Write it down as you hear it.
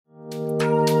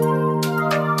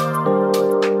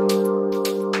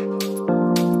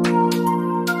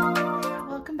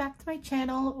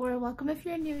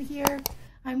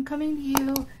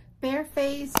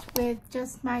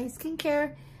purchased my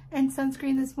skincare and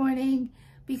sunscreen this morning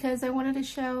because I wanted to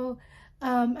show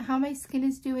how my skin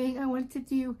is doing. I wanted to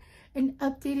do an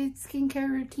updated skincare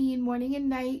routine morning and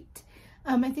night.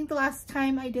 I think the last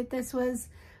time I did this was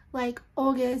like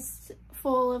August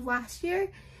fall of last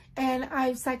year, and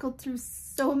I've cycled through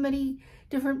so many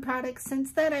different products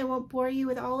since then. I won't bore you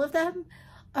with all of them,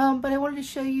 but I wanted to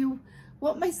show you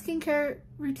what my skincare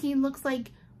routine looks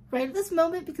like right at this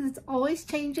moment, because it's always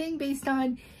changing based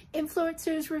on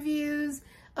influencers' reviews,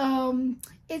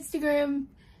 Instagram,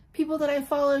 people that I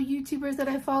follow, YouTubers that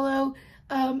I follow.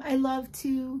 I love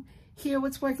to hear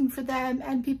what's working for them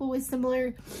and people with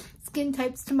similar skin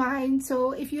types to mine.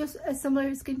 So if you have a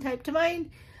similar skin type to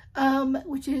mine,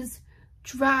 which is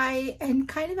dry and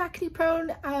kind of acne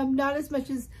prone, not as much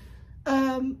as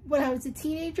when I was a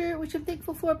teenager, which I'm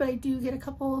thankful for, but I do get a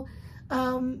couple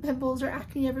pimples or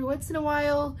acne every once in a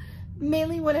while,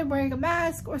 mainly when I'm wearing a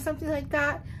mask or something like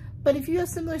that. But if you have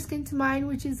similar skin to mine,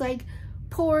 which is like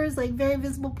pores, like very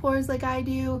visible pores like I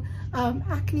do,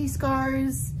 acne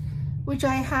scars, which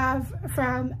I have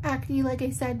from acne, like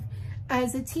I said,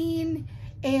 as a teen,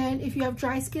 and if you have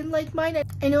dry skin like mine,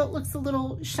 I know it looks a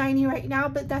little shiny right now,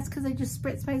 but that's because I just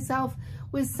spritzed myself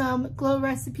with some Glow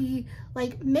Recipe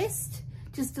like mist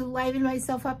just to liven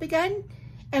myself up again.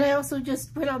 And I also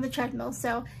just went on the treadmill,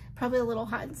 so probably a little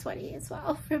hot and sweaty as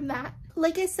well from that.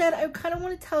 Like I said, I kind of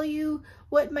want to tell you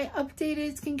what my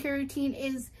updated skincare routine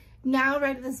is now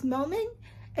right at this moment,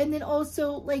 and then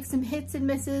also like some hits and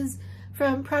misses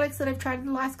from products that I've tried in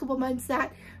the last couple months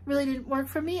that really didn't work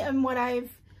for me, and what I've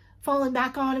fallen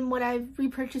back on and what I've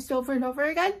repurchased over and over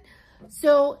again.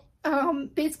 So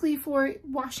basically, for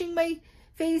washing my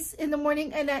face in the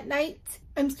morning and at night,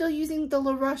 I'm still using the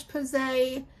La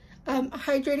Roche-Posay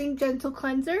Hydrating Gentle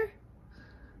Cleanser.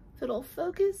 If it'll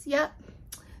focus, yep.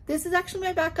 This is actually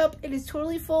my backup. It is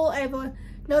totally full. I have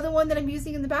another one that I'm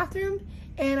using in the bathroom,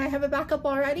 and I have a backup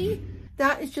already.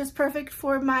 That is just perfect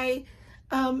for my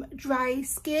dry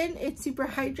skin. It's super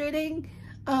hydrating.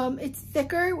 It's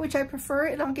thicker, which I prefer,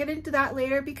 and I'll get into that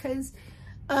later because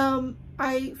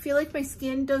I feel like my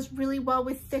skin does really well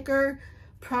with thicker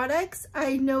products.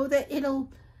 I know that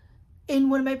in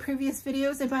one of my previous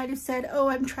videos, I might have said, oh,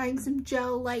 I'm trying some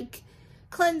gel-like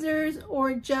cleansers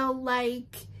or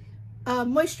gel-like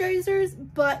moisturizers,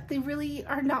 but they really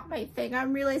are not my thing.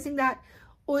 I'm realizing that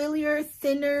oilier,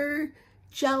 thinner,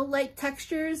 gel-like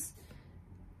textures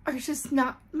are just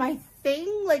not my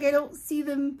thing. Like, I don't see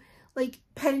them like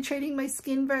penetrating my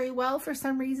skin very well for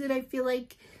some reason. I feel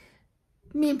like,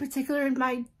 me in particular, in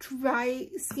my dry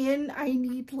skin, I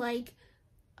need like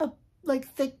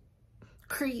thick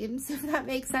creams, if that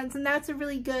makes sense. And that's a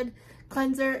really good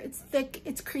cleanser. It's thick,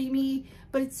 it's creamy,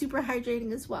 but it's super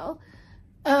hydrating as well.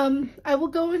 I will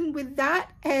go in with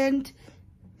that, and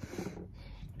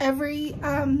every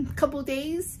couple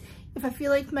days, if I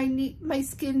feel like my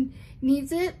skin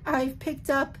needs it, I've picked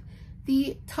up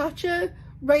the Tatcha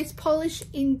Rice Polish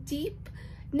in Deep.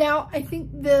 Now, I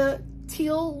think the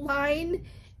teal line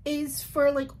is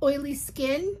for like oily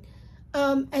skin,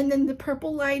 and then the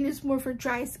purple line is more for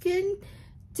dry skin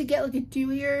to get like a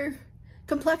dewier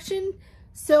complexion.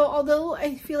 So although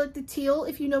I feel like the teal,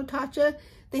 if you know Tatcha,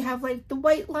 they have like the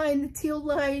white line, the teal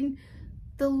line,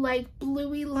 the like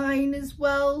bluey line as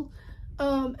well,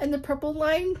 and the purple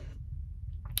line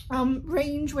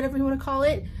range, whatever you want to call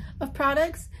it, of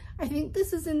products. I think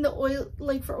this is in the oil,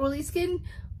 like for oily skin,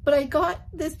 but I got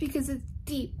this because it's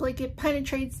deep, like it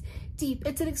penetrates deep.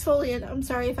 It's an exfoliant. I'm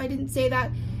sorry if I didn't say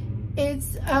that.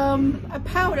 It's a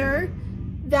powder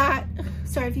that,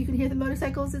 sorry if you can hear the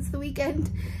motorcycles, it's the weekend,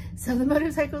 so the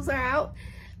motorcycles are out.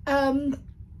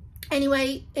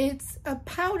 Anyway, it's a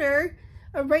powder,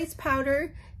 a rice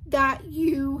powder that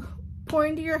you pour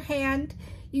into your hand.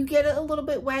 You get it a little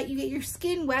bit wet, you get your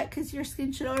skin wet, because your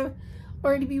skin should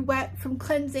already be wet from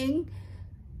cleansing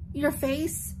your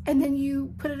face, and then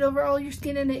you put it over all your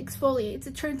skin and it exfoliates.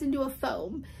 It turns into a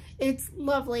foam. It's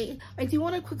lovely. I do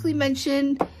want to quickly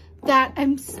mention that I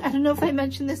don't know if I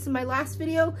mentioned this in my last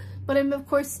video, but I'm of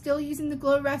course still using the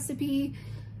Glow Recipe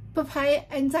Papaya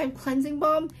Enzyme Cleansing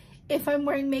Balm if I'm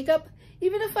wearing makeup.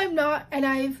 Even if I'm not and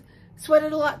I've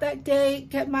sweated a lot that day to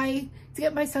get my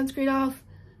sunscreen off,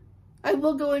 I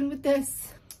will go in with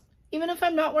this. Even if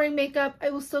I'm not wearing makeup, I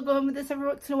will still go in with this every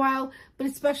once in a while, but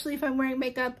especially if I'm wearing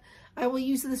makeup, I will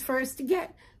use this first to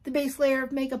get the base layer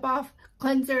of makeup off,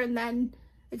 cleanser, and then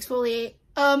exfoliate.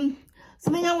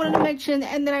 Something I wanted to mention,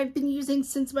 and that I've been using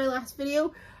since my last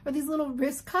video, are these little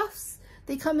wrist cuffs.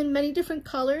 They come in many different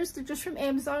colors. They're just from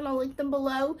Amazon. I'll link them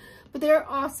below, but they're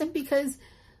awesome because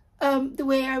the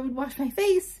way I would wash my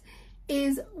face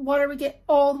is water would get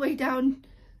all the way down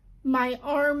my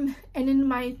arm and in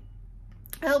my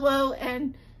elbow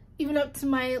and even up to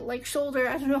my like shoulder.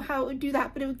 I don't know how it would do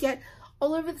that, but it would get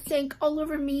all over the sink, all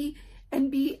over me,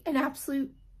 and be an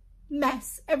absolute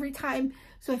mess every time.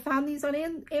 So I found these on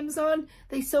Amazon.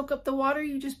 They soak up the water.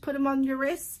 You just put them on your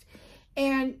wrist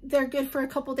and they're good for a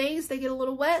couple days. They get a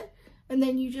little wet and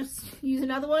then you just use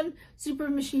another one. Super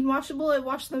machine washable. I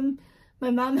wash them.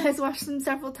 My mom has washed them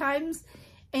several times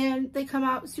and they come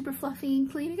out super fluffy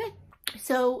and clean again.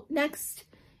 So next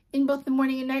in both the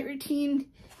morning and night routine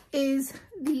is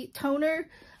the toner.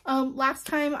 Last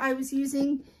time I was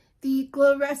using the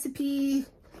Glow Recipe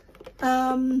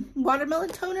watermelon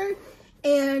toner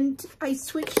and I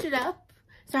switched it up.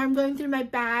 So I'm going through my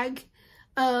bag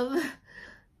of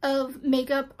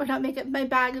makeup, or not makeup, my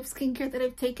bag of skincare that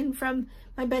I've taken from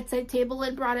my bedside table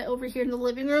and brought it over here in the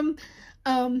living room.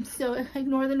 So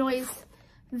ignore the noise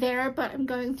there, but I'm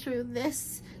going through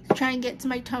this to try and get to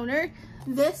my toner.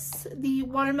 This, the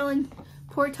watermelon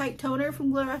Pore-Tight toner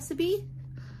from Glow Recipe.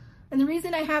 And the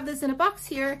reason I have this in a box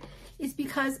here is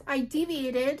because I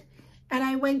deviated and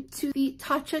I went to the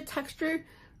Tatcha Texture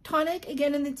Tonic,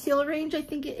 again in the teal range. I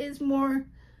think it is more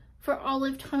for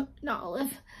olive tone, not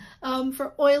olive,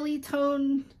 for oily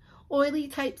tone, oily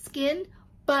type skin.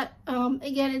 But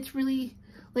again, it's really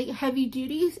like heavy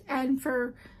duty and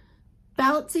for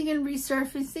balancing and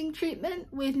resurfacing treatment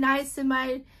with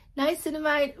niacinamide,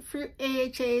 fruit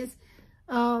AHAs,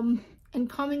 and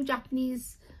calming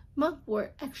Japanese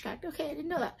mugwort extract. Okay, I didn't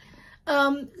know that.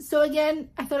 So again,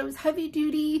 I thought it was heavy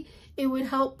duty. It would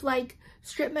help like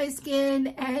strip my skin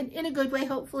and in a good way,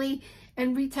 hopefully,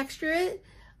 and retexture it.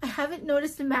 I haven't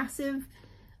noticed a massive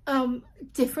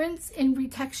difference in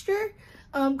retexture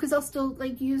because I'll still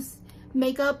like use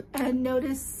makeup and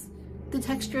notice the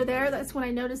texture there. That's when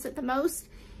I notice it the most.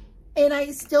 And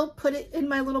I still put it in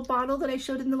my little bottle that I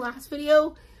showed in the last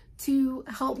video to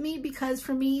help me, because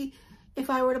for me, if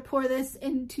I were to pour this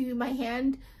into my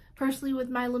hand, personally with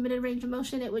my limited range of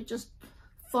motion, it would just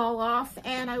fall off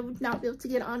and I would not be able to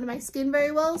get onto my skin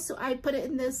very well. So I put it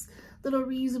in this little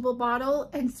reusable bottle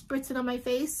and spritz it on my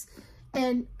face,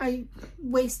 and I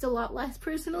waste a lot less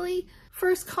personally.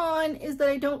 First con is that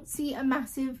I don't see a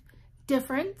massive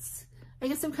difference. I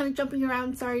guess I'm kind of jumping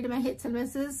around, sorry, to my hits and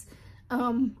misses.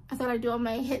 I thought I'd do all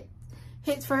my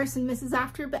hits first and misses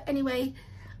after, but anyway,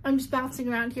 I'm just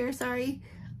bouncing around here, sorry.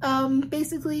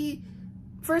 Basically,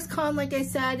 first con, like I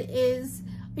said, is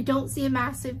I don't see a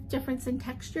massive difference in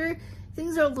texture.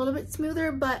 Things are a little bit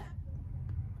smoother, but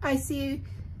I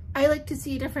like to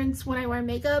see a difference when I wear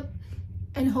makeup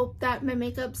and hope that my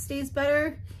makeup stays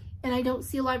better. And I don't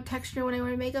see a lot of texture when I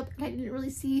wear makeup, and I didn't really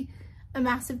see a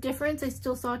massive difference. I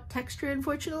still saw texture,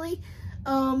 unfortunately,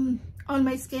 on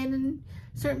my skin in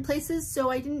certain places, so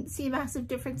I didn't see a massive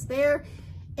difference there.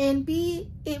 And B,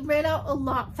 it ran out a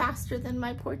lot faster than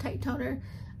my Pore-Tight toner.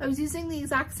 I was using the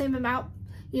exact same amount,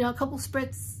 you know, a couple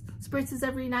spritzes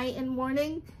every night and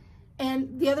morning,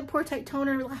 and the other Pore-Tight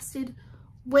toner lasted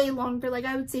way longer, like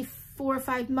I would say 4 or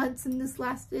 5 months, and this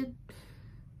lasted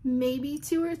maybe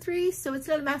 2 or 3, so it's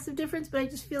not a massive difference. But I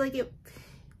just feel like it,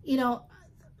 you know,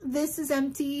 this is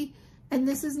empty and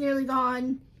this is nearly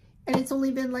gone, and it's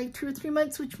only been like 2 or 3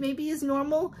 months, which maybe is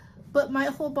normal, but my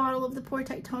whole bottle of the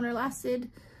Pore-Tight toner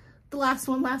lasted, the last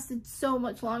one lasted so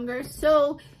much longer.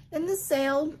 So in the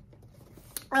sale,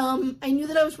 I knew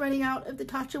that I was running out of the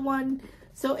Tatcha one,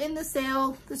 so in the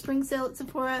sale, the spring sale at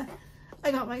Sephora, I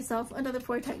got myself another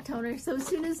Pore-Tight toner. So as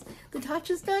soon as the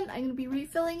Tatcha's done, I'm going to be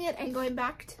refilling it and going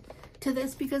back to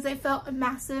this, because I felt a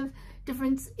massive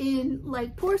difference in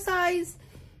like pore size,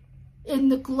 in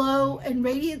the glow and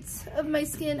radiance of my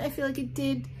skin. I feel like it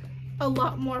did a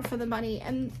lot more for the money,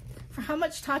 and for how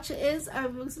much Tatcha is, I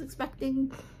was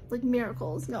expecting like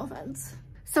miracles, no offense.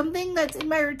 Something that's in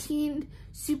my routine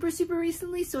super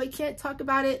recently, so I can't talk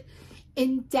about it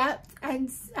in depth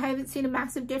and I haven't seen a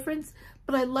massive difference,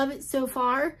 but I love it so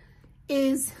far,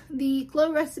 is the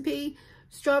Glow Recipe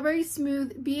Strawberry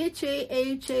Smooth BHA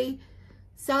AHA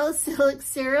Salicylic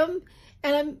Serum.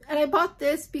 And I bought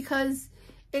this because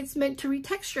it's meant to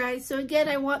retexturize. So again,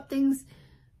 I want things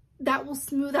that will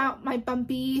smooth out my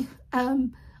bumpy,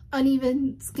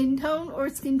 uneven skin tone, or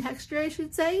skin texture, I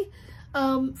should say,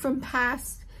 from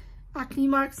past acne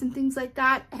marks and things like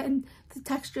that, and the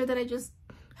texture that I just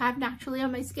have naturally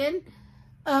on my skin.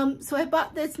 So I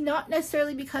bought this not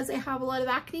necessarily because I have a lot of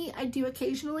acne. I do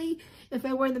occasionally if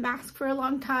I wear the mask for a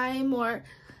long time or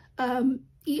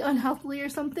eat unhealthily or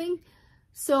something.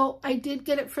 So I did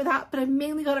get it for that, but I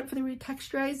mainly got it for the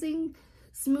retexturizing,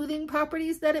 smoothing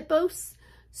properties that it boasts.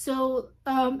 So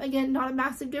again, not a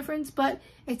massive difference, but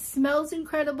it smells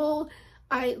incredible.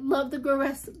 I love the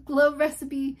Glow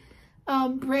Recipe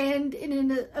brand in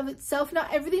and of itself.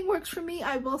 Not everything works for me.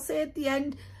 I will say at the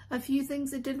end a few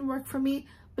things that didn't work for me,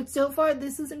 but so far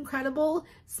this is incredible.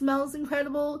 Smells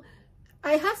incredible.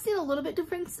 I have seen a little bit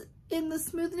difference in the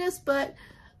smoothness, but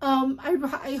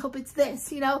I hope it's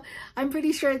this, you know. I'm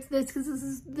pretty sure it's this because this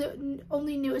is the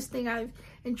only newest thing I've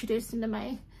introduced into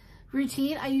my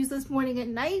routine. I use this morning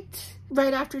and night,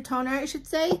 right after toner, I should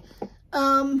say.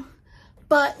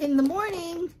 But in the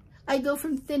morning, I go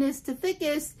from thinnest to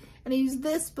thickest, and I use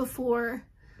this before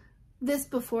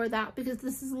that because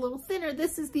this is a little thinner.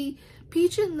 This is the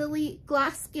Peach and Lily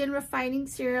Glass Skin Refining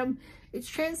Serum. It's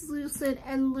translucent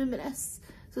and luminous,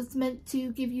 so it's meant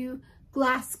to give you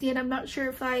glass skin. I'm not sure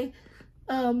if I,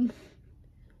 there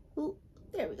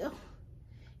we go.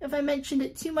 If I mentioned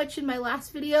it too much in my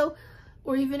last video,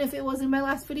 or even if it wasn't my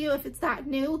last video, if it's that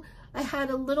new, I had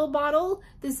a little bottle.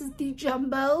 This is the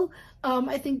jumbo.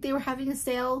 I think they were having a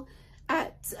sale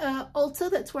at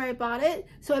Ulta. That's where I bought it.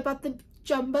 So I bought the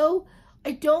jumbo.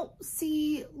 I don't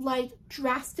see like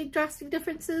drastic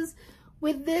differences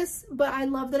with this, but I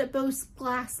love that it boasts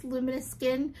glass luminous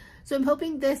skin. So I'm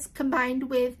hoping this combined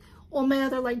with all my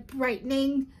other like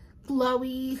brightening,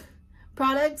 glowy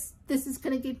products, this is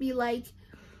gonna give me like,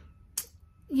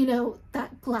 you know,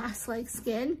 that glass-like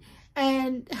skin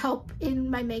and help in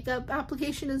my makeup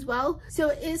application as well. So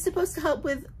it is supposed to help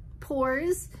with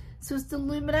pores. So it's to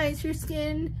luminize your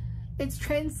skin. It's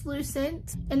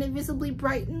translucent and it visibly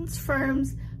brightens,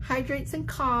 firms, hydrates, and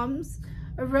calms.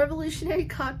 A revolutionary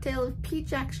cocktail of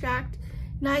peach extract,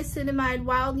 niacinamide,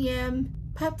 wild yam,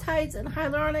 peptides, and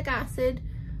hyaluronic acid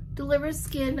delivers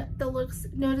skin that looks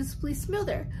noticeably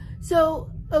smoother.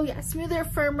 So, oh yeah, smoother,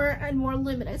 firmer, and more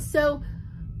luminous. So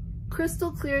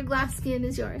crystal clear glass skin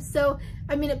is yours. So,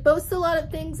 I mean, it boasts a lot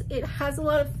of things. It has a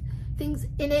lot of things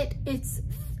in it. It's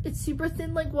super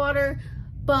thin like water,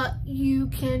 but you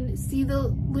can see the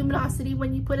luminosity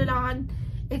when you put it on.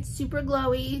 It's super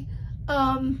glowy.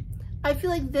 I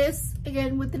feel like this,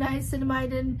 again, with the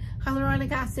niacinamide and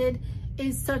hyaluronic acid,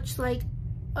 is such like,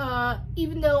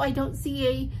 even though I don't see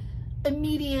a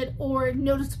immediate or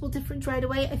noticeable difference right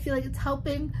away, I feel like it's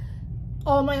helping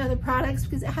all my other products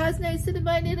because it has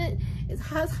niacinamide in it, it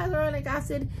has hyaluronic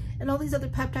acid, and all these other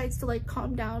peptides to like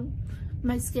calm down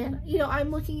my skin. You know,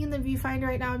 I'm looking in the viewfinder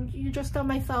right now, and you're just on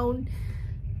my phone,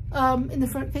 in the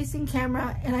front facing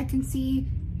camera, and I can see,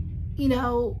 you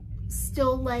know,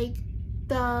 still like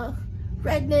the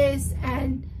redness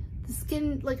and the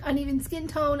skin, like uneven skin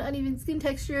tone, uneven skin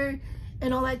texture,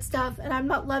 and all that stuff. And I'm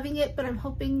not loving it, but I'm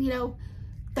hoping, you know,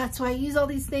 that's why I use all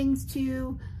these things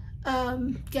to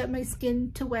get my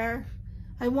skin to where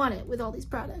I want it with all these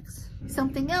products.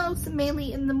 Something else,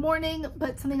 mainly in the morning,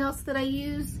 but something else that I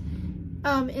use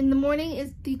in the morning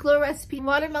is the Glow Recipe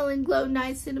Watermelon Glow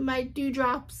Niacinamide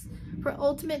Dewdrops for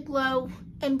ultimate glow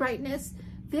and brightness.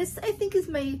 This, I think, is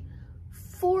my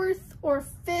 4th or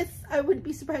 5th. I wouldn't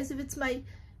be surprised if it's my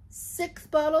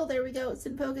 6th bottle. There we go, it's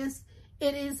in focus.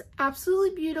 It is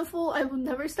absolutely beautiful. I will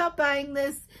never stop buying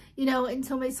this, you know,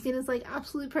 until my skin is like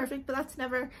absolutely perfect, but that's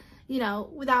never, you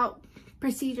know, without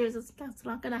procedures, that's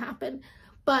not gonna happen.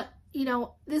 But, you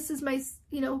know, this is my,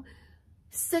 you know,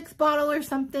 6th bottle or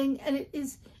something, and it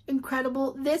is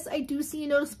incredible. This, I do see a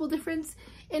noticeable difference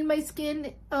in my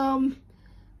skin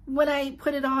when I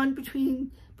put it on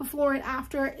between before and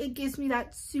after. It gives me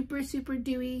that super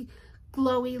dewy,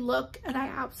 glowy look, and I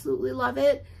absolutely love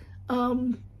it.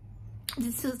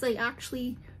 This has like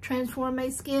actually transformed my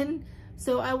skin,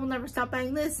 so I will never stop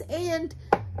buying this. And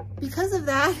because of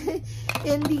that,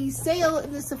 in the sale,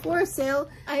 in the Sephora sale,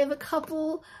 I have a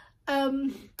couple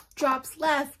drops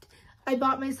left. I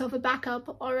bought myself a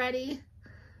backup already,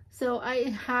 so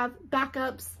I have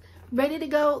backups ready to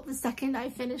go the second I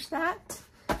finish that.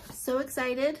 So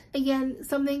excited. Again,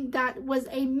 something that was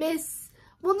a miss.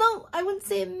 Well, no, I wouldn't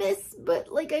say a miss,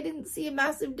 but like I didn't see a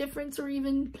massive difference or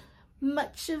even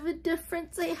much of a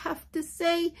difference, I have to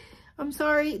say. I'm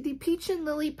sorry. The Peach and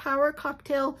Lily Power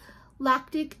Cocktail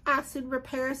Lactic Acid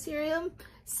Repair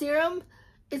Serum.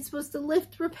 It's supposed to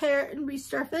lift, repair, and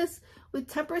resurface with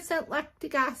 10%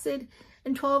 lactic acid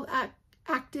and 12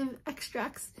 active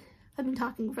extracts. I've been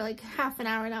talking for like half an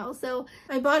hour now. So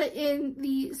I bought it in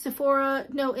the Sephora,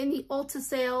 no, in the Ulta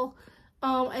sale.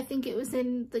 I think it was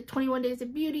in like 21 Days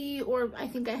of Beauty, or I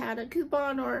think I had a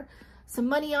coupon or some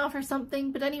money off or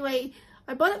something. But anyway,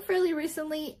 I bought it fairly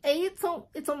recently. A,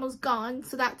 it's almost gone,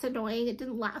 so that's annoying. It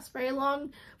didn't last very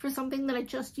long for something that I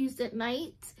just used at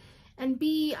night. And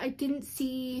B, I didn't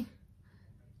see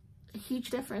a huge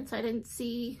difference. I didn't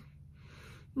see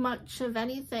much of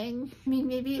anything. I mean,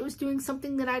 maybe it was doing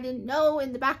something that I didn't know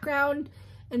in the background,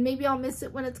 and maybe I'll miss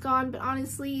it when it's gone, but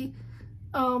honestly,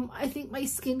 I think my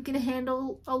skin can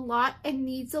handle a lot and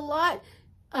needs a lot.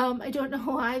 I don't know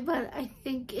why, but I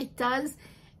think it does.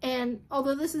 And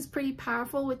although this is pretty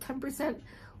powerful with 10%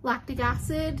 lactic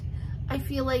acid, I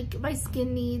feel like my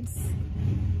skin needs,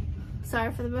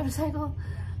 sorry for the motorcycle,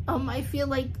 I feel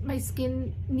like my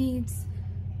skin needs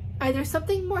either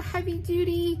something more heavy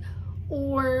duty,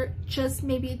 or just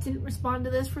maybe it didn't respond to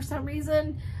this for some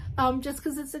reason. Just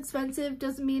because it's expensive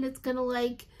doesn't mean it's gonna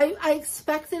like, I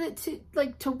expected it to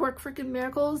like to work freaking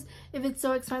miracles if it's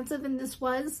so expensive, and this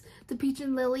was. The Peach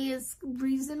and Lily is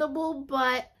reasonable,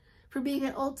 but for being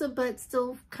at Ulta, but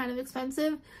still kind of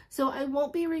expensive. So I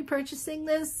won't be repurchasing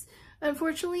this.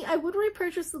 Unfortunately, I would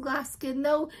repurchase the glass skin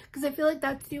though, because I feel like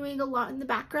that's doing a lot in the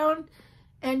background,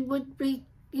 and would be,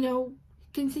 you know,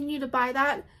 continue to buy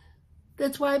that.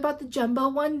 That's why I bought the jumbo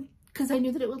one, because I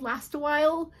knew that it would last a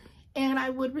while, and I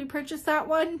would repurchase that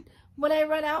one when I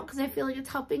run out, because I feel like it's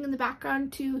helping in the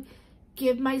background to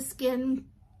give my skin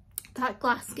that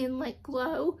glass skin like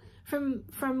glow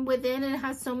from within, and it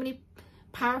has so many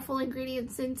powerful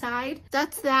ingredients inside.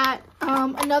 That's that.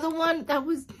 Another one that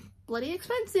was bloody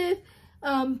expensive,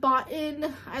 bought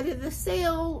in either the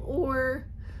sale or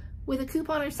with a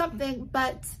coupon or something,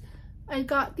 but I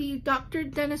got the Dr.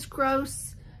 Dennis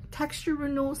Gross Texture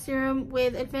Renewal Serum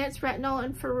with advanced retinol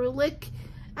and ferulic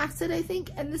acid, I think.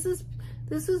 And this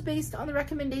was based on the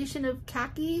recommendation of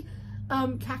Khaki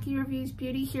Reviews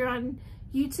Beauty here on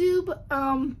YouTube,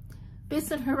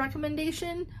 based on her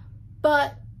recommendation.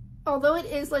 But although it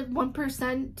is like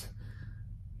 1%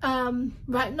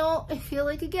 retinol, I feel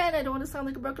like, again, I don't want to sound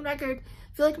like a broken record,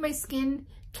 I feel like my skin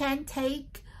can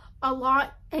take a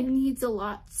lot and needs a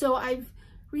lot. So I've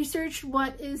researched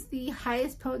what is the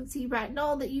highest potency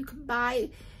retinol that you can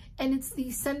buy, and it's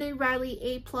the Sunday Riley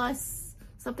A+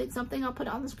 something something. I'll put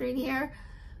it on the screen here,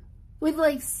 with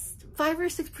like 5 or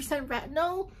 6%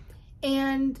 retinol,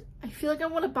 and I feel like I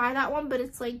want to buy that one, but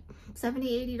it's like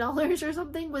 $70-$80 or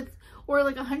something, with, or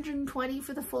like $120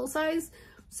 for the full size.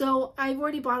 So I've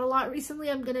already bought a lot recently.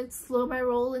 I'm gonna slow my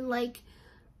roll and like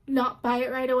not buy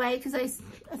it right away, because I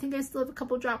think I still have a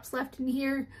couple drops left in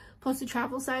here, plus a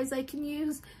travel size I can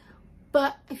use.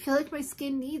 But I feel like my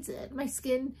skin needs it. My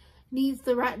skin needs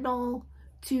the retinol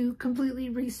to completely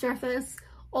resurface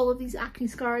all of these acne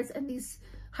scars and these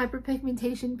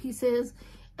hyperpigmentation pieces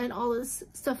and all this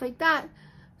stuff like that.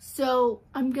 So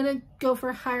I'm gonna go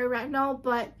for higher retinol,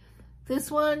 but this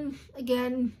one,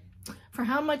 again, for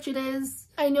how much it is,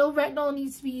 I know retinol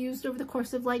needs to be used over the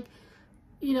course of like,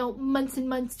 you know, months and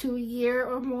months to a year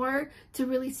or more to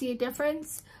really see a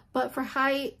difference. But for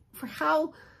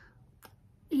how,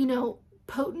 you know,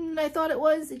 potent I thought it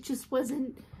was, it just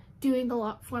wasn't doing a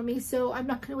lot for me. So I'm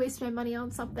not going to waste my money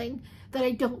on something that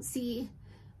I don't see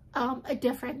a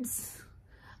difference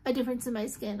in my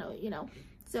skin, you know.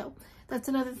 So that's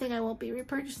another thing I won't be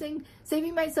repurchasing.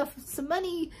 Saving myself some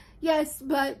money, yes,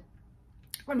 but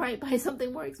I might buy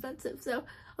something more expensive. So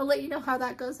I'll let you know how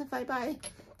that goes if I buy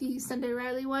the Sunday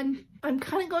Riley one. I'm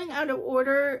kind of going out of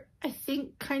order, I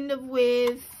think, kind of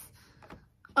with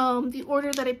the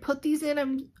order that I put these in.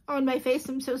 I'm on my face,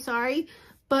 I'm so sorry,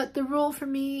 but the rule for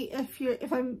me,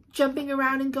 if I'm jumping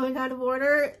around and going out of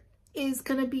order, is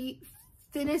gonna be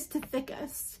thinnest to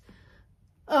thickest,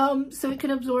 so it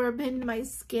can absorb in my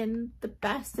skin the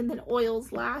best, and then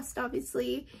oils last,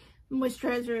 obviously,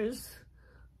 moisturizers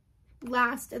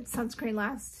last, and sunscreen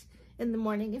last in the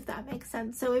morning, if that makes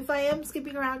sense. So if I am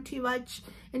skipping around too much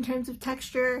in terms of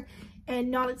texture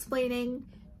and not explaining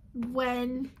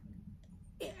when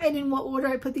and in what order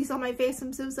I put these on my face,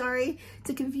 I'm so sorry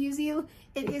to confuse you.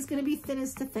 It is going to be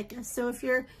thinnest to thickest. So if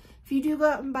you do go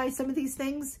out and buy some of these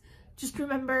things, just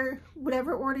remember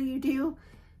whatever order you do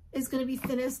is going to be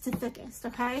thinnest to thickest,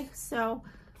 okay? So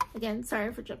again,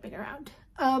 sorry for jumping around.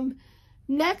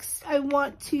 Next, I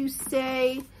want to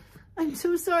say I'm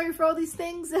so sorry for all these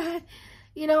things that,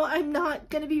 you know, I'm not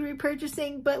going to be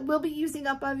repurchasing, but will be using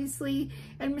up, obviously,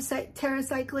 and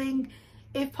TerraCycling,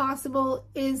 if possible,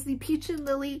 is the Peach and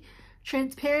Lily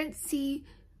Transparency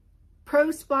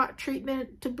Pro Spot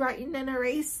Treatment to brighten and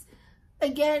erase.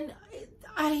 Again,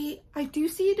 I do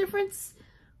see a difference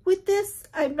with this.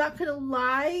 I'm not going to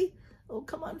lie. Oh,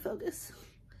 come on, focus.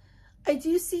 I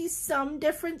do see some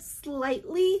difference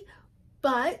slightly,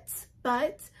 but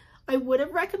I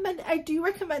do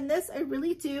recommend this. I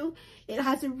really do. It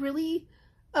has a really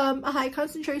a high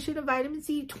concentration of vitamin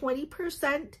C,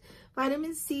 20%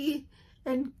 vitamin C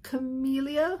and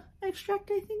camellia extract,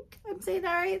 I think I'm saying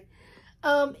that right.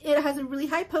 It has a really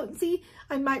high potency.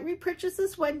 I might repurchase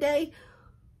this one day,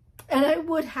 and I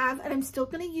would have, and I'm still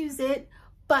going to use it,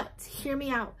 but hear me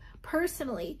out.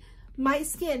 Personally, my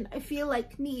skin, I feel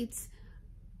like, needs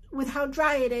with how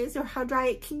dry it is, or how dry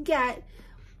it can get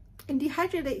and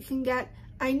dehydrated it can get,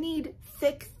 I need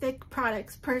thick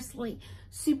products personally.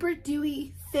 Super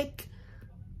dewy, thick,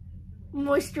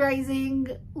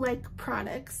 moisturizing like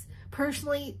products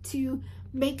personally to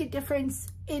make a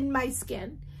difference in my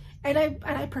skin. And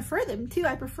I prefer them too.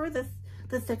 I prefer the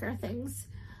thicker things,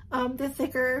 the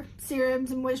thicker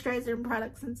serums and moisturizer and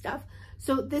products and stuff.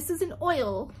 So this is an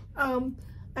oil.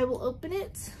 I will open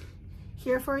it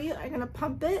here for you. I'm gonna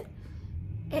pump it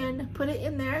and put it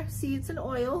in there. See, it's an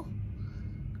oil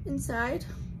inside,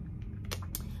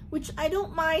 which I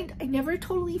don't mind. I never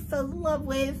totally fell in love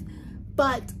with,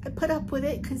 but I put up with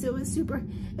it because it's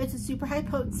a super high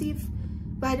potency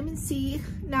vitamin C.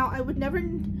 Now I would never,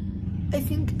 I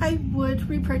think I would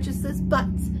repurchase this, but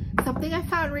something I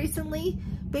found recently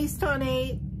based on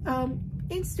a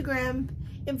Instagram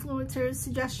influencer's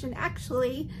suggestion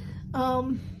actually,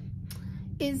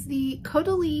 is the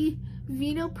Caudalie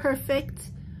Vinoperfect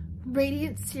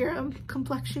Radiance Serum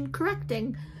Complexion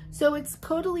Correcting. So it's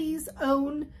Caudalie's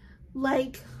own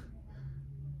like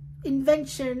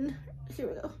invention, here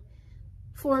we go,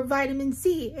 for vitamin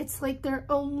C. It's like their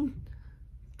own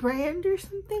brand or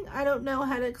something. I don't know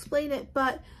how to explain it,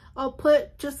 but I'll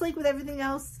put, just like with everything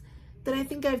else that I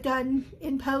think I've done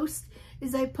in post,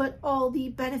 is I put all the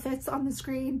benefits on the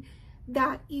screen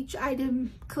that each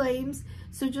item claims.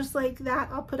 So just like that,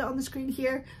 I'll put it on the screen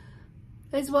here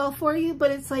as well for you.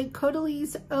 But it's like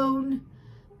Caudalie's own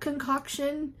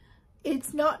concoction.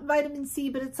 It's not vitamin C,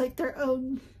 but it's like their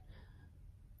own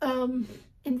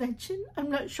invention. I'm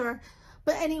not sure.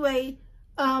 But anyway,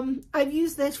 I've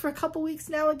used this for a couple weeks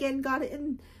now. Again, got it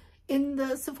in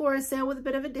the Sephora sale with a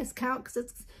bit of a discount because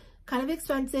it's kind of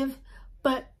expensive.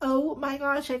 But oh my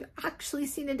gosh, I've actually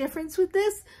seen a difference with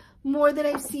this more than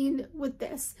I've seen with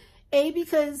this. A,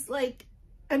 because like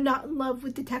I'm not in love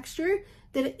with the texture,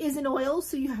 that it is an oil,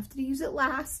 so you have to use it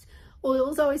last.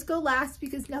 Oils always go last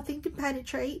because nothing can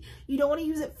penetrate. You don't want to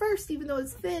use it first, even though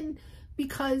it's thin,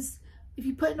 because if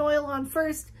you put an oil on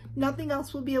first, nothing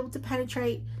else will be able to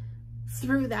penetrate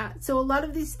through that. So a lot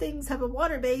of these things have a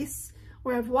water base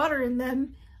or have water in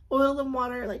them. Oil and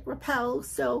water like repel.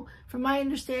 So from my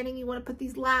understanding, you want to put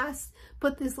these last,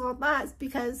 put this on last,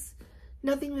 because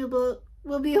nothing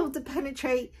will be able to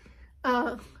penetrate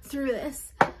through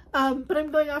this. But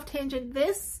I'm going off tangent.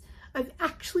 This, I've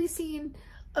actually seen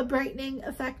a brightening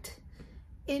effect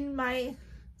in my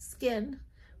skin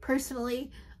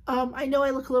personally. I know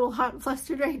I look a little hot and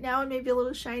flustered right now and maybe a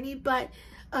little shiny, but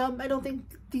I don't think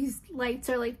these lights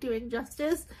are like doing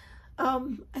justice. I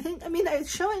mean,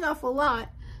 it's showing off a lot,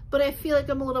 but I feel like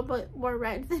I'm a little bit more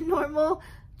red than normal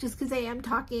just because I am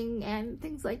talking and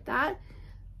things like that.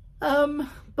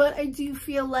 But I do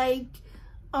feel like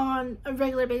on a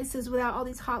regular basis without all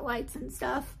these hot lights and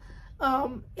stuff,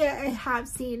 I have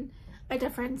seen a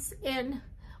difference in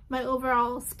my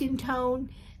overall skin tone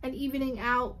and evening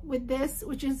out with this,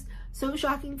 which is so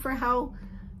shocking for how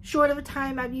short of a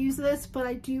time I've used this, but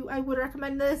I would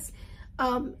recommend this,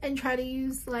 and try to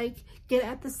use, like, get it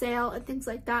at the sale and things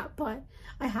like that. But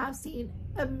I have seen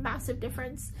a massive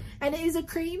difference, and it is a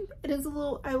cream. It is a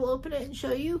little, I will open it and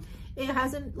show you. It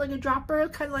has like a dropper,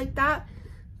 kind of like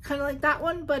that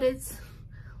one, but it's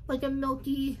like a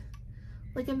milky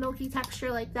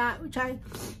texture like that, which I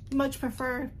much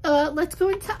prefer. Let's go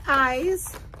into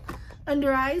eyes.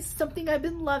 Under eyes, something I've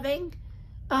been loving,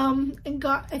 and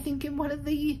got, I think, in one of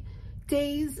the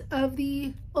days of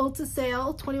the Ulta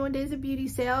sale, 21 days of beauty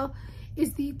sale,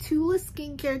 is the Tula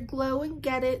Skincare Glow and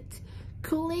Get It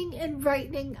Cooling and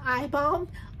Brightening Eye Balm.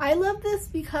 I love this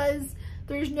because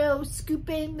there's no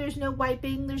scooping, there's no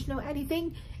wiping, there's no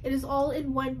anything. It is all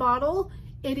in one bottle.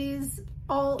 It is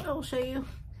all, I'll show you.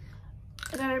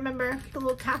 I gotta remember the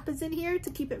little cap is in here to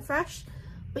keep it fresh,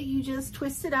 but you just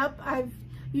twist it up. I've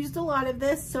used a lot of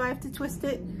this, so I have to twist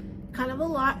it kind of a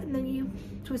lot, and then you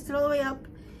twist it all the way up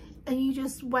and you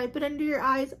just wipe it under your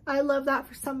eyes. I love that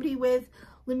for somebody with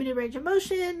limited range of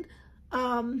motion,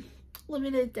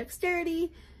 limited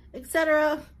dexterity,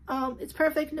 etc. It's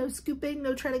perfect. No scooping,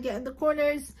 no trying to get in the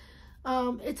corners.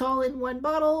 It's all in one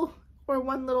bottle or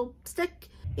one little stick.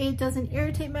 It doesn't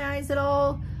irritate my eyes at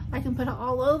all. I can put it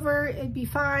all over, it'd be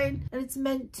fine. And it's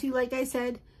meant to, like I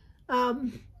said,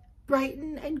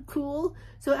 brighten and cool,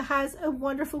 so it has a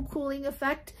wonderful cooling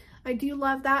effect. I do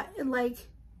love that, and like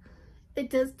it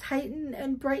does tighten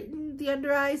and brighten the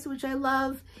under eyes, which I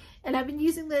love. And I've been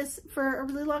using this for a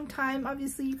really long time.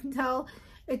 Obviously you can tell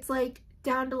it's like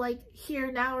down to like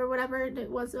here now or whatever, and it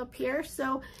was up here,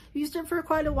 so I used it for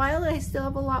quite a while and I still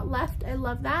have a lot left. I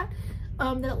love that.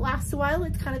 That it lasts a while.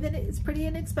 It's kind of it's pretty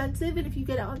inexpensive, and if you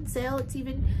get it on sale it's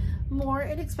even more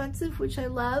inexpensive, which I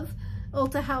love.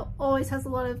 Ulta always has a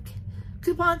lot of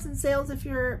coupons and sales if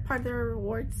you're part of their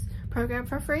rewards program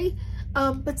for free.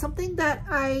 But something that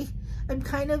I'm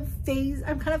kind of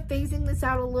phasing this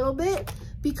out a little bit,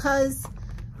 because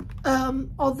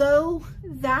although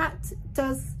that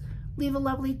does leave a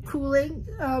lovely cooling,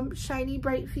 shiny,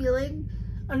 bright feeling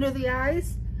under the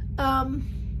eyes,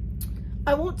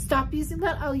 I won't stop using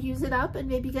that. I'll use it up and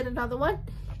maybe get another one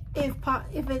if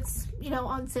it's, you know,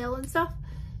 on sale and stuff.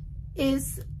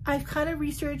 I've kind of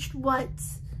researched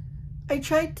I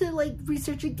tried to like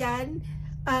research again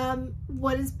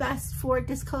what is best for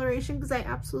discoloration, because I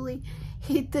absolutely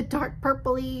hate the dark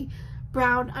purpley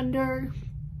brown under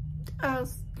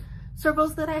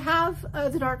circles that I have,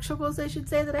 the dark circles I should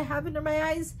say that I have under my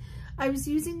eyes. I was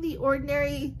using the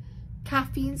ordinary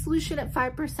caffeine solution at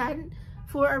 5%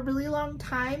 for a really long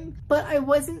time, but I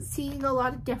wasn't seeing a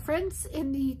lot of difference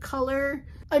in the color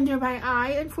under my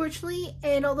eye, unfortunately.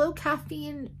 And although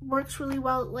caffeine works really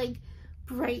well at like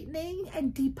brightening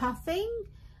and depuffing,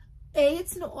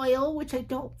 it's an oil, which I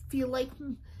don't feel like,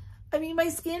 I mean, my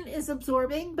skin is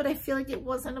absorbing, but I feel like it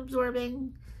wasn't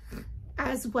absorbing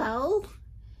as well.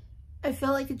 I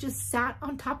feel like it just sat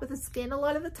on top of the skin a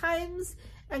lot of the times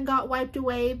and got wiped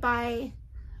away by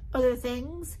other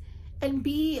things. And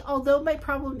B, although my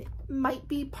problem might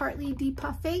be partly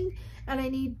depuffing and I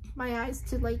need my eyes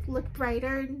to like look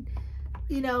brighter and,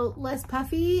 you know, less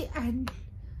puffy and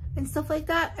stuff like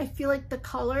that, I feel like the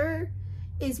color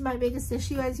is my biggest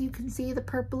issue. As you can see, the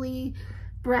purpley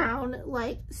brown,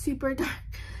 like super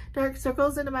dark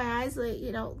circles under my eyes, like,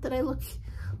 you know, that I look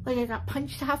like I got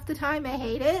punched half the time. I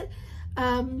hate it.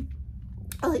 I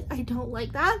don't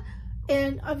like that.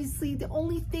 And obviously the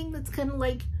only thing that's gonna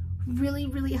like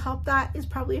really help that is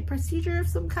probably a procedure of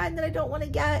some kind that I don't want to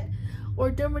get, or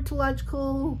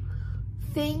dermatological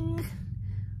thing,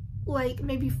 like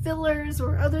maybe fillers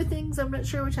or other things, I'm not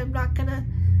sure, which I'm not gonna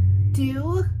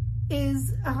do,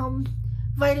 is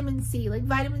vitamin C. Like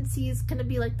vitamin C is gonna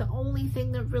be like the only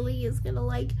thing that really is gonna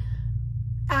like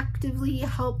actively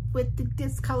help with the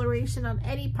discoloration on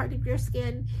any part of your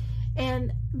skin.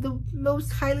 And the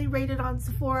most highly rated on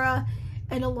Sephora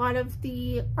and a lot of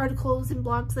the articles and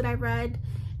blogs that I read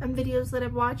and videos that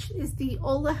I've watched is the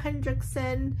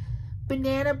OLEHENRIKSEN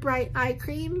Banana Bright Eye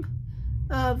Cream,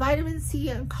 vitamin C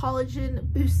and collagen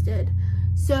boosted.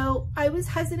 So I was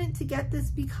hesitant to get this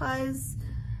because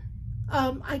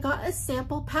I got a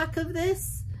sample pack of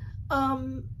this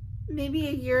maybe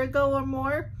a year ago or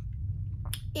more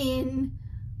in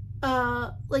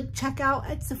like checkout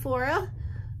at Sephora,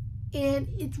 and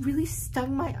it really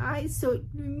stung my eyes, so it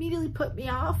immediately put me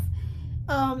off,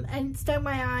 and stung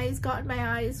my eyes, got in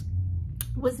my eyes,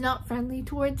 was not friendly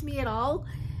towards me at all.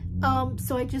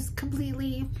 So I just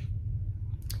completely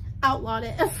outlawed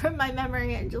it from my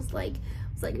memory and just like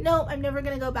was like, no, I'm never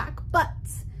gonna go back. But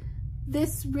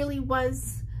this really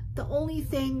was the only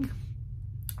thing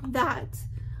that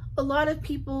a lot of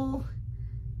people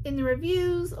in the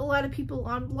reviews, a lot of people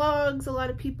on blogs, a lot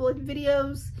of people in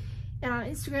videos and on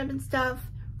Instagram and stuff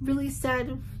really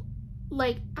said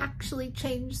like actually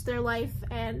changed their life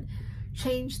and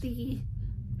changed the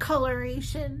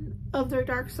coloration of their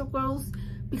dark circles,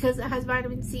 because it has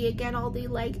vitamin C. Again, all the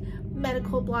like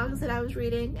medical blogs that I was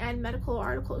reading and medical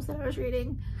articles that I was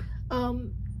reading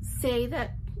say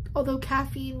that although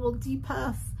caffeine will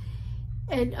depuff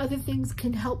and other things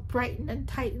can help brighten and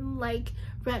tighten, like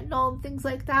retinol and things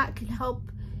like that can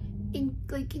help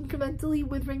incrementally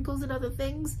with wrinkles and other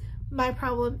things, my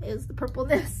problem is the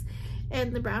purpleness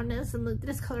and the brownness and the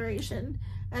discoloration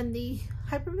and the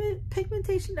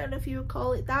hyperpigmentation. I don't know if you would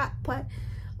call it that, but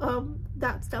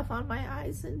that stuff on my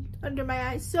eyes and under my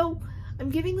eyes. So I'm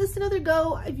giving this another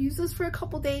go. I've used this for a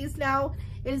couple days now.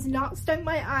 It has not stung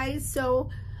my eyes, so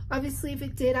obviously if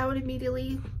it did, I would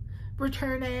immediately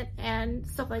return it and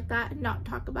stuff like that and not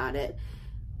talk about it.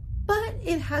 But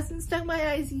it hasn't stung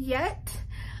my eyes yet.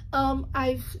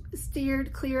 I've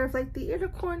steered clear of like the inner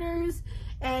corners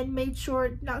and made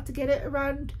sure not to get it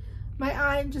around my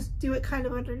eye and just do it kind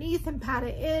of underneath and pat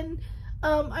it in.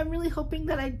 I'm really hoping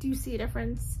that I do see a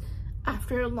difference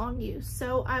after a long use,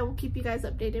 so I will keep you guys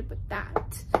updated with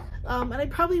that. And I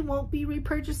probably won't be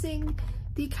repurchasing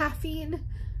the caffeine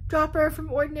dropper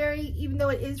from Ordinary, even though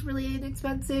it is really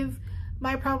inexpensive.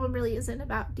 My problem really isn't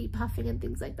about depuffing and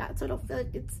things like that, so I don't feel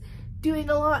like it's doing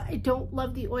a lot. I don't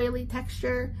love the oily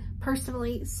texture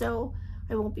personally, so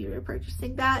I won't be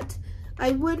repurchasing that.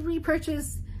 I would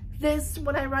repurchase this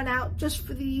when I run out, just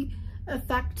for the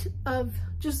effect of,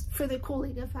 just for the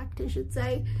cooling effect, I should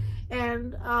say,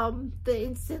 and the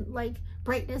instant like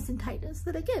brightness and tightness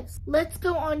that it gives. Let's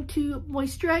go on to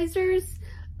moisturizers.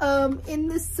 In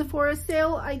this Sephora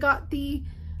sale, I got the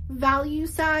value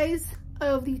size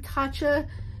of the Tatcha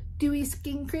Dewy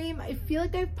Skin Cream. I feel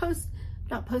like I've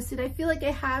I feel like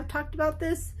I have talked about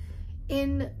this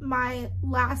in my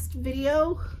last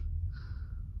video.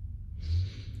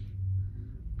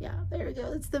 Yeah, there we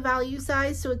go. It's the value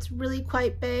size, so it's really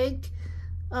quite big.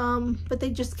 But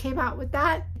they just came out with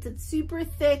that. It's super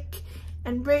thick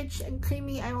and rich and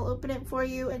creamy. I will open it for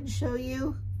you and show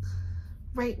you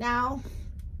right now.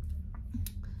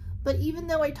 But even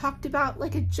though I talked about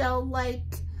like a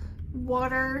gel-like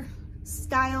water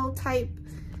style type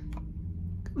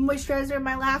moisturizer in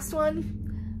my last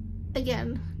one,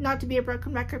 again, not to be a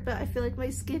broken record, but I feel like my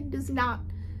skin does not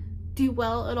do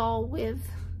well at all with,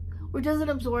 or doesn't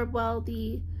absorb well,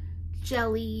 the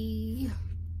jelly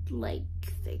like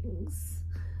things.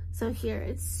 So here,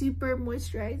 it's super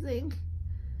moisturizing,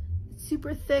 it's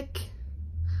super thick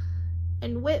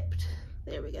and whipped.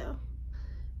 There we go.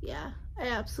 Yeah, I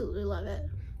absolutely love it.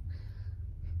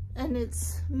 And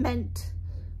it's meant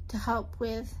to help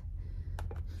with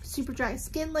super dry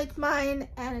skin like mine,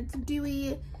 and it's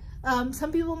dewy.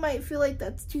 Some people might feel like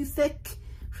that's too thick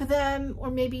for them, or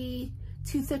maybe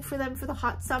too thick for them for the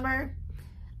hot summer.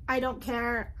 I don't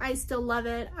care. I still love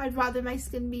it. I'd rather my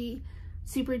skin be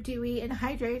super dewy and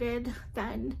hydrated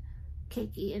than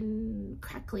cakey and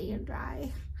crackly and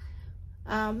dry.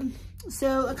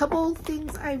 So a couple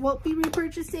things I won't be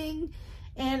repurchasing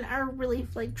and are really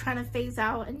like trying to phase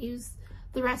out and use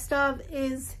the rest of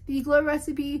is the Glow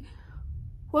Recipe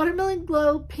Watermelon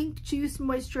Glow Pink Juice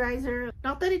Moisturizer.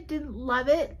 Not that I didn't love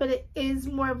it, but it is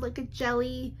more of like a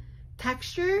jelly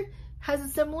texture. Has a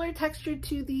similar texture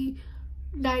to the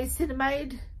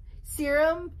Niacinamide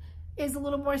serum, is a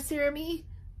little more serum-y.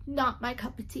 Not my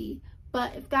cup of tea.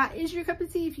 But if that is your cup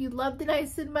of tea, if you love the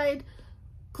Niacinamide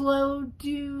Glow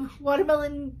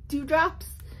Watermelon Dewdrops,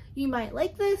 you might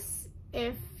like this.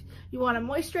 If you want a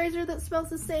moisturizer that smells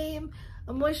the same,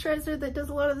 a moisturizer that does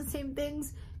a lot of the same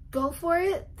things, go for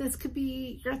it. This could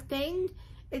be your thing.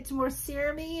 It's more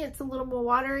serum-y, it's a little more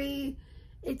watery,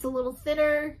 it's a little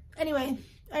thinner. Anyway,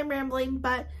 I'm rambling,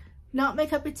 but not my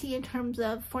cup of tea in terms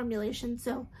of formulation,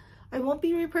 so I won't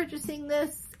be repurchasing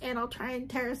this, and I'll try and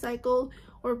TerraCycle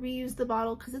or reuse the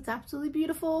bottle because it's absolutely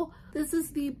beautiful. This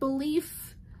is the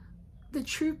Belief the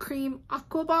True Cream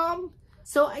Aqua Balm.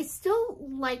 So I still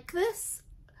like this.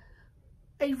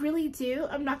 I really do.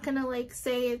 I'm not gonna like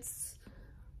say it's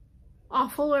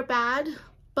awful or bad,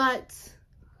 but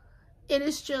it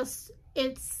is just,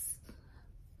 it's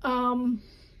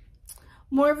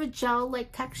more of a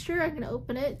gel-like texture. I'm gonna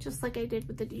open it just like I did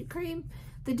with the Dewy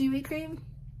cream.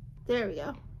 There we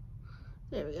go.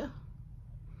 There we go.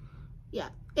 Yeah,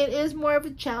 it is more of a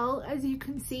gel, as you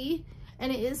can see,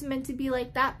 and it is meant to be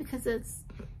like that because it's,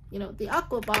 you know, the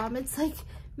Aqua Balm. It's like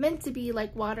meant to be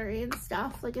like watery and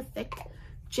stuff, like a thick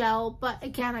gel, but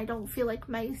again, I don't feel like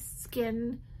my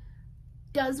skin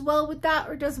does well with that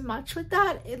or does much with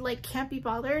that. It like can't be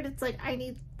bothered. It's like I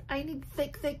need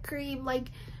thick cream like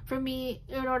for me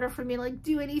in order for me to like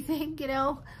do anything, you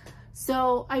know.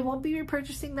 So I won't be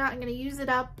repurchasing that. I'm gonna use it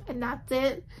up and that's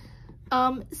it.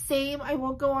 Same, I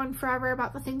won't go on forever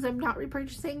about the things I'm not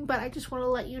repurchasing, but I just want to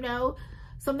let you know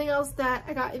something else that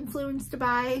I got influenced to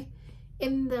buy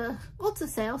in the Ulta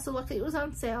sale. So luckily it was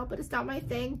on sale, but it's not my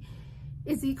thing.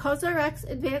 Is the CosRx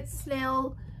Advanced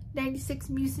Snail 96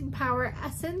 Mucin Power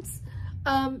Essence.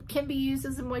 Can be used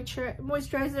as a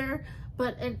moisturizer,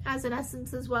 but as an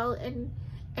essence as well in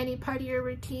any part of your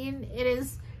routine. It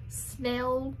is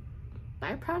snail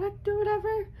byproduct or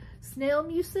whatever, snail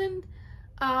mucin,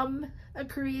 a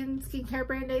Korean skincare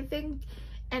brand I think,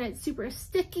 and it's super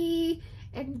sticky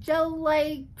and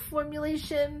gel-like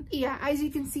formulation. Yeah, as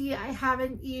you can see, I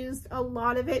haven't used a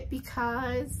lot of it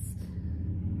because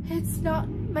it's not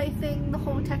my thing. The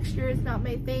whole texture is not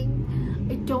my thing.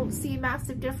 I don't see a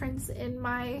massive difference in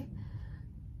my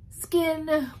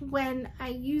skin when I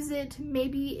use it.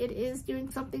 Maybe it is doing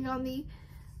something on the,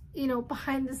 you know,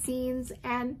 behind the scenes.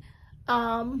 And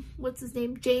what's his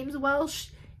name, James Welsh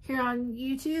here on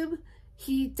YouTube,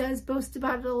 he does boast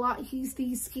about it a lot. He's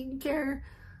the skincare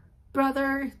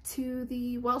brother to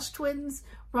the Welsh twins.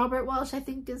 Robert Welsh, I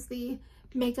think, is the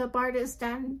makeup artist,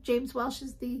 and James Welsh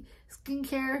is the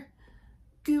skincare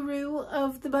guru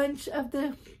of the bunch, of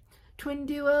the twin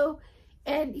duo,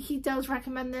 and he does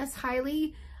recommend this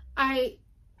highly. I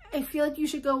feel like you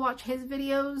should go watch his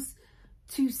videos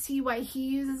to see why he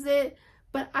uses it,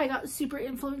 but I got super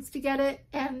influenced to get it,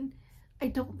 and I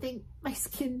don't think my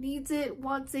skin needs it,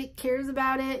 wants it, cares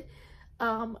about it.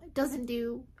 It doesn't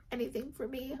do anything for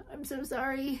me. I'm so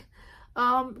sorry.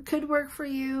 Could work for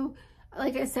you.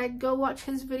 Like I said, go watch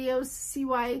his videos to see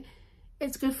why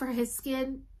it's good for his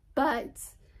skin, but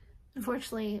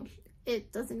unfortunately,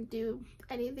 it doesn't do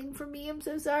anything for me. I'm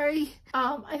so sorry.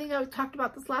 I think I talked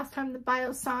about this last time, the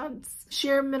Biossance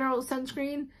Sheer Mineral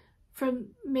Sunscreen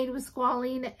made with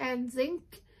Squalane and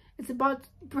Zinc. It's a broad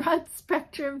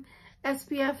spectrum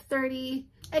SPF 30.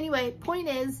 Anyway, point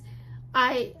is,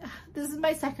 this is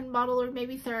my second bottle, or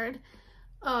maybe third.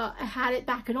 I had it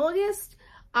back in August.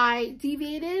 I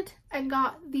deviated and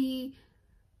got the,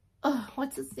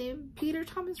 what's his name? Peter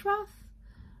Thomas Roth?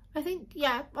 I think,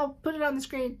 yeah, I'll put it on the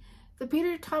screen. The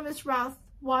Peter Thomas Roth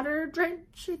Water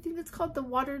Drench, I think it's called the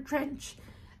Water Drench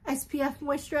SPF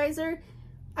Moisturizer.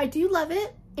 I do love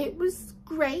it. It was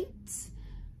great.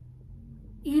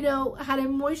 You know, had a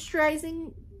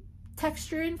moisturizing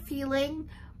texture and feeling,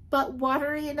 but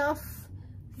watery enough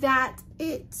that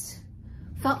it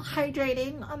felt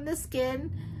hydrating on the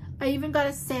skin. I even got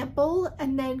a sample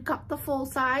and then got the full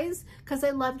size because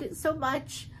I loved it so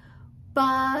much.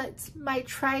 But my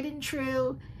tried and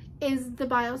true is the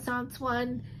Biossance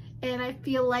one, and I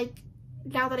feel like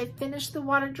now that I finished the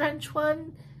Water Drench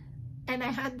one and I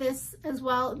had this as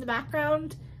well in the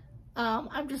background,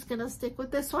 I'm just gonna stick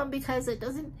with this one because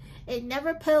it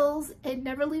never pills, it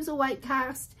never leaves a white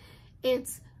cast.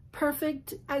 It's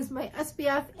perfect as my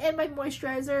SPF and my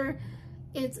moisturizer.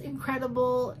 It's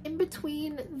incredible. In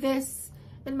between this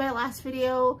and my last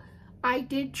video, I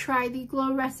did try the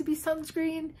Glow Recipe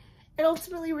sunscreen and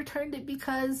ultimately returned it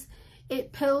because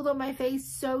it pilled on my face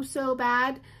so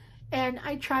bad, and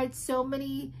I tried so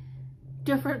many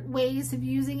different ways of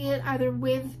using it, either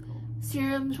with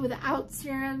serums, without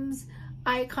serums.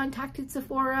 I contacted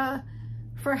Sephora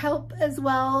for help as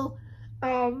well,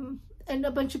 and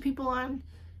a bunch of people on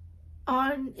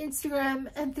Instagram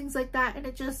and things like that, and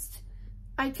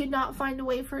I could not find a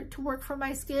way for it to work for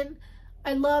my skin.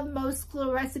 I love most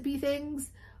Glow Recipe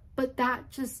things, but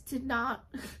that just did not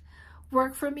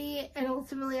work for me, and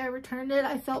ultimately I returned it.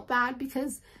 I felt bad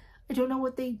because I don't know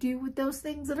what they do with those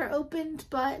things that are opened,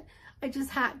 but I just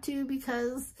had to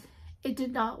because it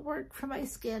did not work for my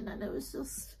skin and it was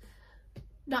just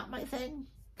not my thing.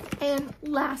 And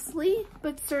lastly,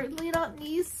 but certainly not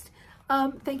least,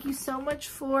 thank you so much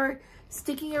for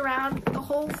sticking around the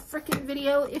whole freaking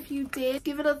video. If you did,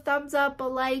 give it a thumbs up, a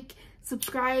like,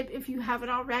 subscribe if you haven't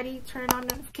already, turn on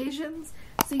notifications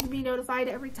so you can be notified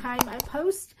every time I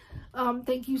post.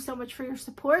 Thank you so much for your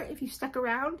support if you stuck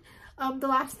around. The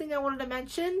last thing I wanted to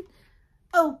mention,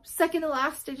 second to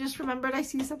last, I just remembered I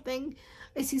see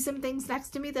some things next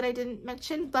to me that I didn't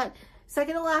mention, but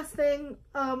second to last thing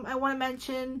I want to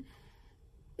mention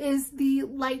is the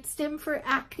Lightstim for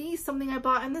acne, something I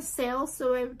bought in the sale,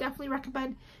 so I would definitely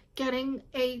recommend getting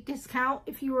a discount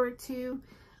if you were to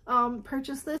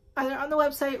purchase this. Either on the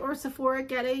website or Sephora,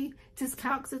 get a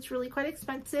discount because it's really quite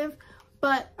expensive.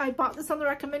 But I bought this on the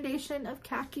recommendation of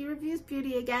Khaki Reviews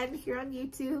Beauty, again, here on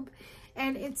YouTube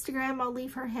and Instagram. I'll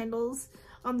leave her handles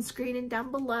on the screen and down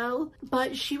below.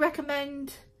 But she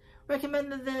recommended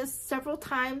this several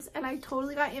times, and I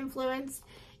totally got influenced.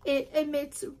 It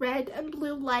emits red and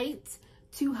blue light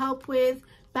to help with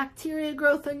bacteria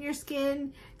growth on your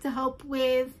skin, to help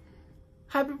with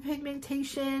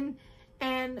hyperpigmentation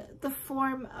and the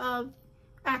form of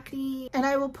acne. And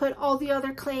I will put all the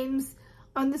other claims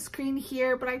on the screen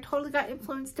here, but I totally got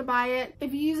influenced to buy it.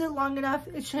 If you use it long enough,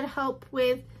 it should help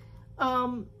with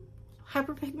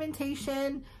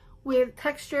hyperpigmentation, with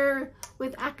texture,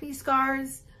 with acne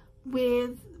scars,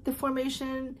 with the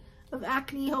formation of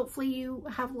acne. Hopefully you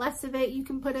have less of it. You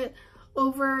can put it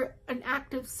over an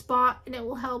active spot and it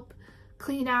will help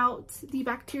clean out the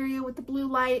bacteria with the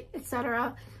blue light,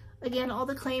 etc. Again, all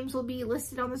the claims will be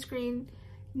listed on the screen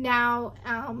now,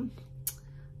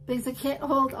 because I can't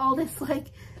hold all this like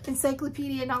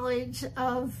encyclopedia knowledge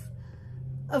of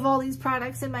all these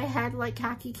products in my head like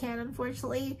Khaki can,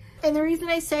 unfortunately. And the reason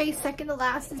I say second to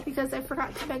last is because I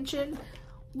forgot to mention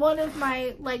one of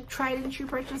my like tried and true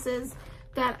purchases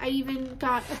that I even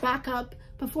got a backup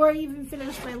before I even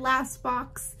finished my last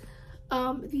box.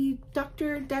 The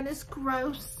Dr. Dennis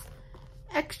Gross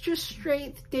Extra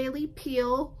Strength Daily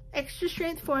Peel, Extra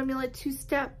Strength Formula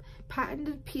 2-Step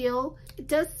Patented Peel. It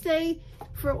does say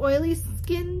for oily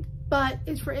skin, but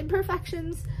it's for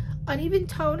imperfections, uneven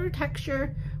tone or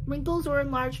texture, wrinkles or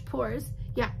enlarged pores.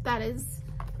 Yeah, that is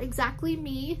exactly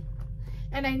me.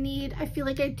 And I feel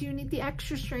like I do need the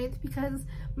extra strength because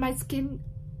my skin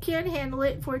can't handle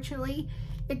it, fortunately.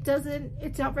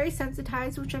 It's not very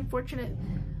sensitized, which I'm fortunate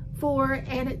for,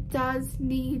 and it does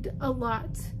need a lot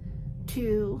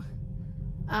to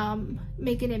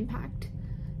make an impact.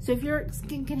 So if your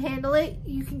skin can handle it,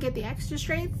 you can get the extra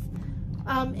strength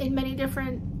in many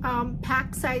different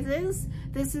pack sizes.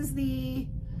 This is the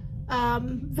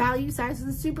value size,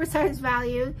 the super size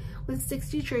value with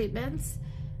 60 treatments.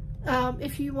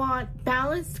 If you want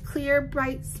balanced, clear,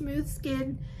 bright, smooth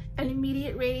skin and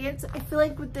immediate radiance, I feel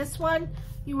like with this one,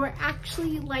 you are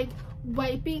actually like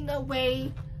wiping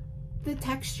away the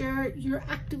texture. You're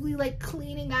actively like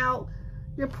cleaning out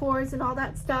your pores and all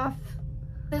that stuff.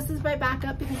 This is my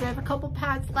backup because I have a couple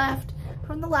pads left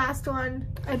from the last one.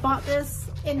 I bought this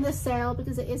in the sale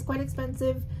because it is quite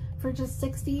expensive for just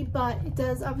 60, but it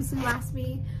does obviously last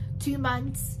me 2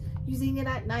 months using it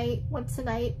at night, once a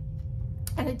night.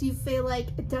 And I do feel like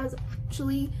it does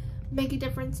actually make a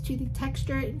difference to the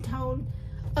texture and tone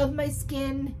of my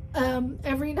skin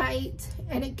every night,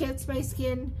 and it gets my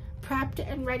skin prepped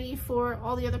and ready for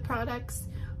all the other products,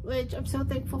 which I'm so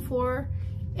thankful for.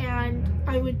 And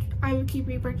I would keep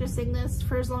repurchasing this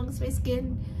for as long as my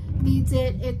skin needs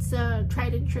it. It's a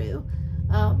tried and true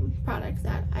product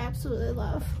that I absolutely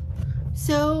love.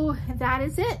 So that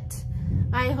is it.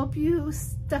 I hope you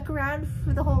stuck around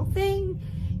for the whole thing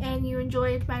and you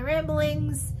enjoyed my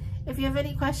ramblings. If you have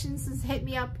any questions, just hit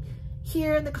me up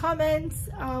here in the comments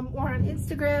or on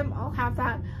Instagram. I'll have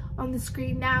that on the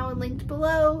screen now and linked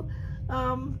below.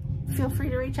 Feel free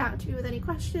to reach out to me with any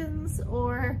questions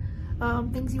or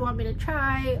things you want me to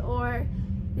try, or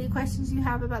any questions you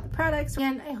have about the products.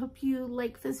 And I hope you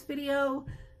like this video.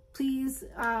 Please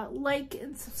like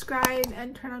and subscribe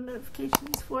and turn on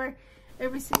notifications for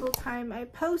every single time I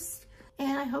post.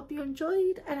 And I hope you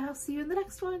enjoyed, and I'll see you in the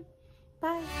next one.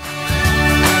 Bye.